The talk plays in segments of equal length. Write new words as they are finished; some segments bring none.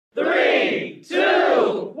3,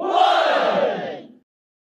 2, 1.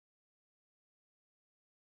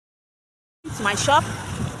 It's my shop.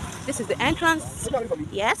 This is the entrance.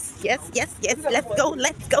 Yes, yes, yes, yes. Let's go,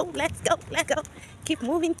 let's go, let's go, let's go. Keep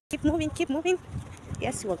moving, keep moving, keep moving.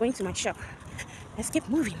 Yes, we're going to my shop. Let's keep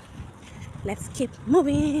moving. Let's keep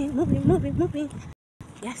moving, moving, moving, moving.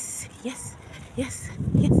 Yes, yes, yes,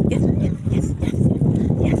 yes, yes, yes, yes, yes,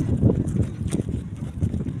 yes.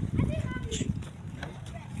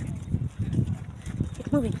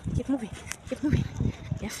 Keep moving, keep moving, keep moving.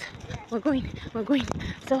 Yes, we're going, we're going.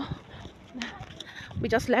 So, we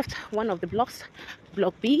just left one of the blocks,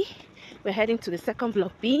 block B. We're heading to the second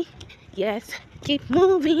block B. Yes, keep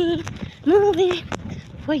moving, moving.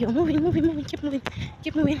 Oh, you're moving, moving, moving. Keep moving,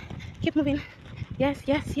 keep moving, keep moving. Yes,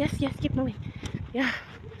 yes, yes, yes. Keep moving. Yeah.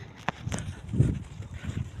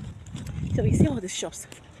 So you see all the shops.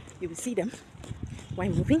 You will see them while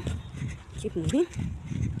moving. Keep moving,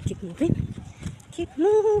 keep moving, keep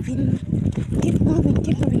moving, keep moving,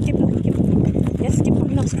 keep moving, keep moving, keep moving. Yes, keep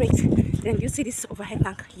moving up straight. Then you see this overhead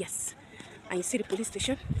tank. Yes. And you see the police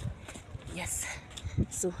station. Yes.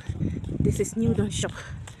 So this is New Dawn shop.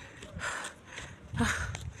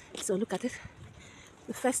 So look at it.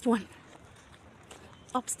 The first one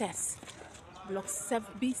upstairs, block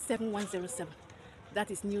B7107.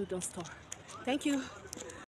 That is New Dawn store. Thank you.